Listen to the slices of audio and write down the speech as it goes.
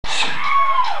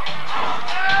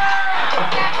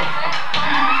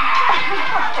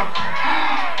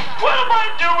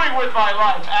with my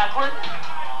life, Akron?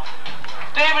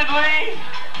 David Lee,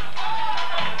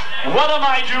 what am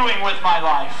I doing with my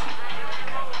life?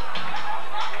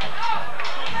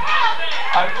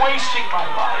 I'm wasting my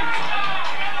life.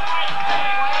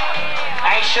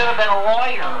 I should have been a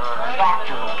lawyer or a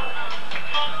doctor.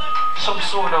 Some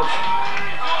sort of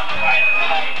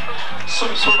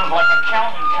like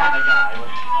accountant kind of guy.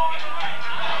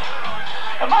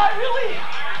 Am I really?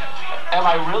 Am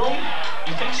I really?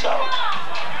 You think so?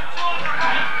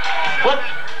 What?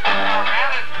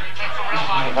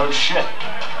 No shit.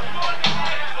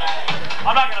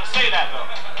 I'm not going to say that, though.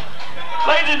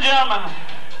 Ladies and gentlemen,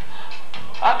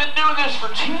 I've been doing this for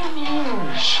 10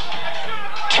 years.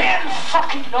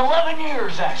 11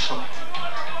 years, actually.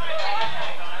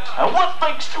 And what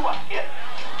thanks do I get?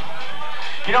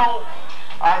 You know,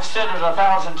 I've said it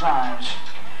 1,000 times.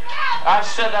 I've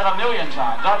said that 1,000,000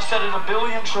 times. I've said it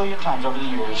 1,000,000,000 trillion times over the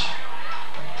years.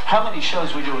 How many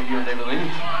shows we do a year, David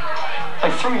Lee?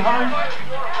 Like 300?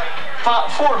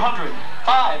 400?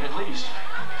 5 at least.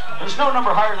 There's no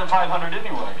number higher than 500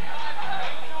 anyway.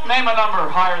 Name a number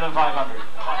higher than 500.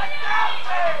 Fuck.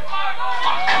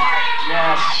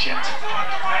 Yes, shit.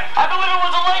 I believe it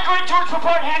was a late great George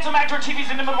Papard, handsome actor,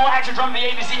 TV's inimitable actor, drum of the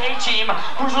ABC A-Team,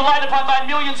 who's relied upon by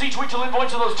millions each week to live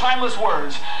voice of those timeless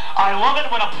words. I love it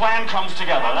when a plan comes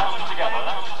together. That was together.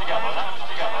 That was together. That was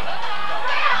together.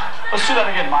 Let's do that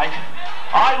again, Mike.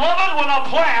 I love it when a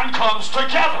plan comes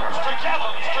together. Together.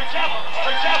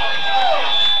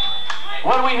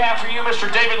 What do we have for you,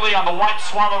 Mr. David Lee, on the White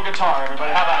Swallow guitar,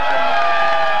 everybody? How about it?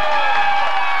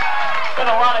 Been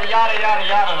a lot of yada yada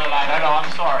yada tonight. I know, I'm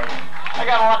sorry. I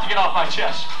got a lot to get off my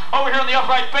chest. Over here on the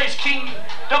upright bass, king,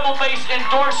 double bass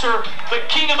endorser, the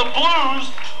king of the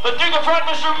blues, the Duke of Front,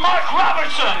 Mr. Mark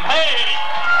Robertson. Hey!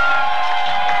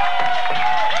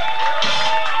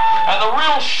 And the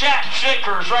real shack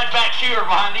shakers right back here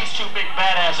behind these two big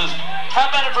badasses. How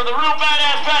about it for the real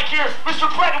badass back here, Mr.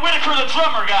 Brett Whitaker, the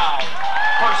drummer guy.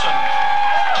 Person.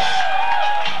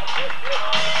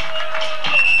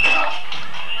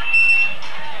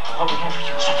 Over here for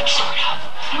you, something sort of.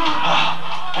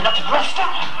 Enough to rest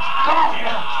on. Come on here.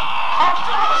 Our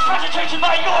flawless presentation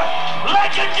by your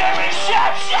legendary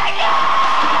Shack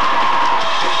Shaker!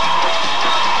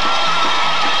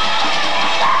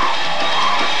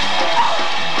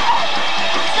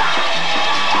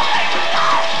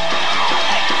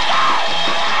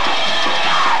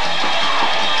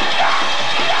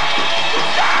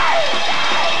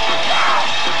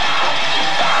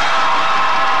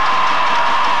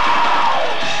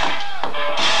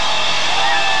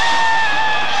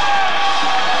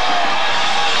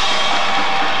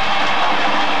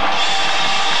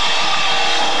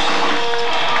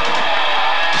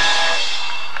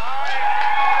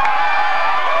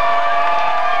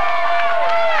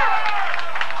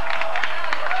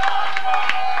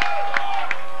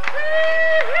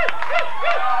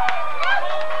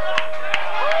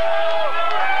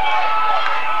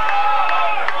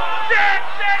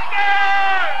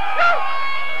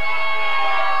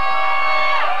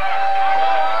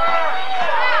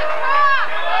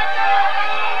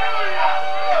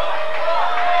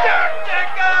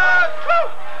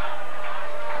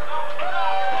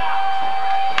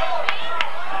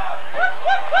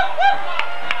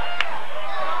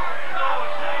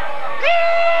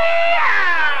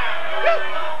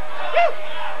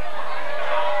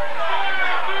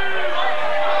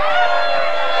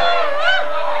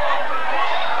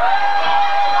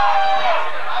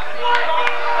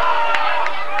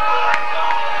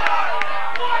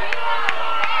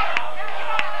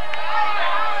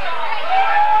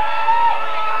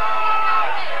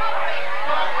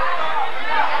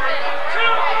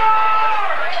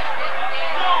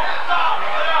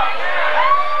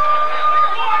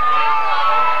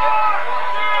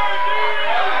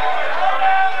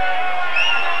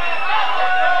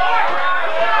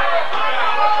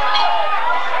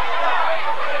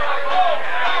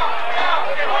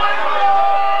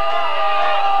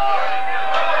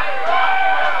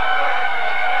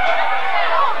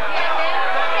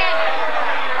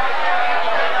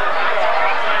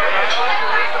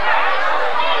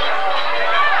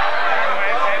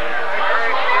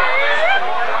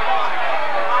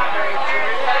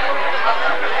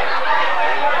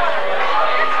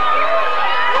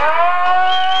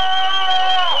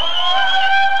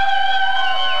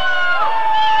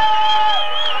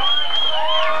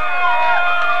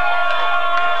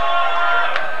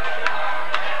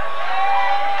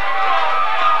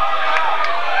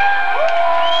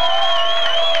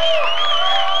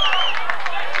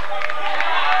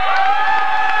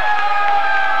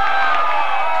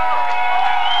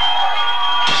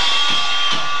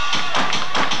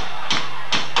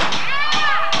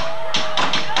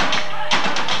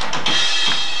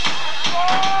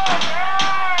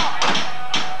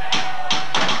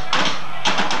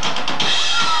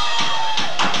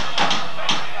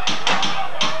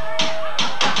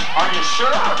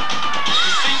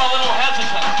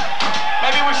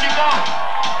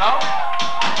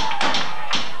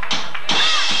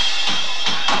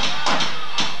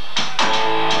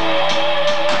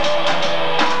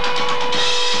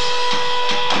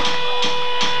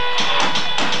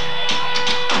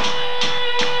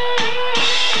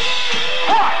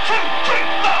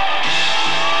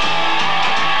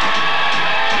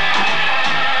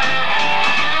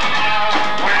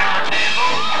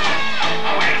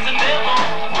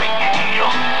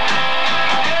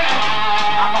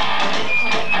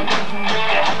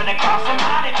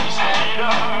 he's a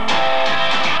leader.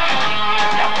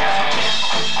 Now there's a devil,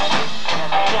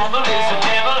 and the devil is the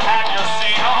devil, have you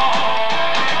seen him?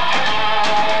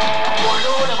 Oh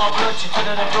Lord, I'm a blood, you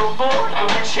turn it go board, the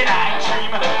rich and I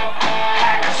dream.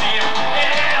 Have you seen him?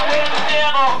 Yeah, well the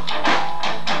devil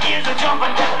is a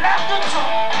jumping devil after two.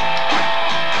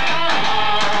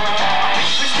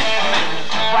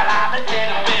 While I'm a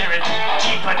dead and buried,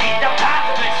 deep beneath the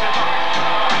population.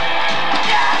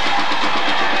 Yeah!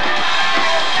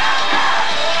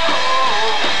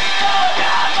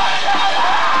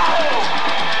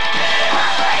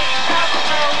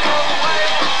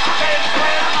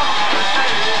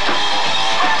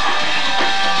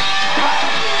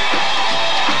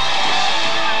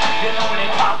 You know they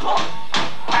pop up,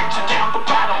 punch it down the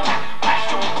bottom, pass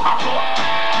your pop up.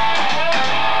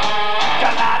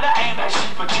 Got a lot of aim that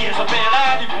sheep, but tears a bit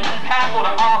out if you have what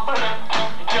I offer.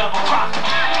 Double cross.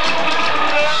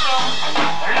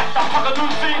 Let the fucker do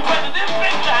things better than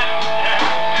big time.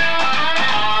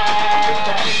 If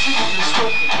the picture is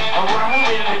spoken, I wouldn't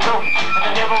really go. And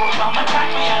the devil will come and track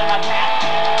me out of my path.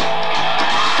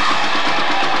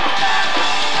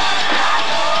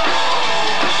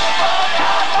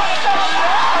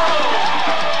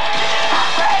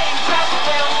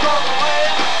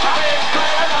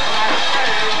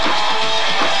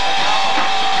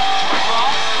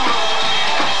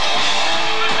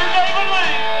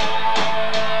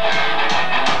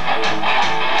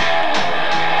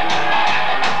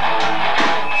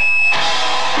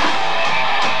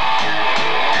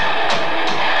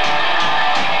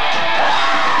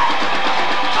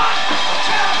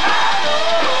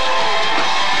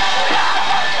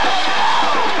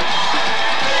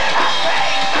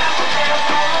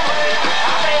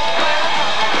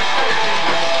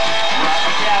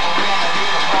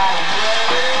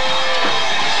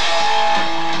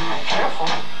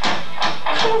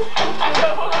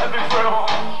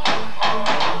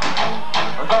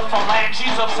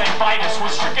 Jesus St. Vitus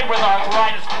was stricken with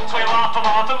arthritis, so he lopped him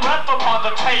off and left him on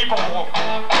the table.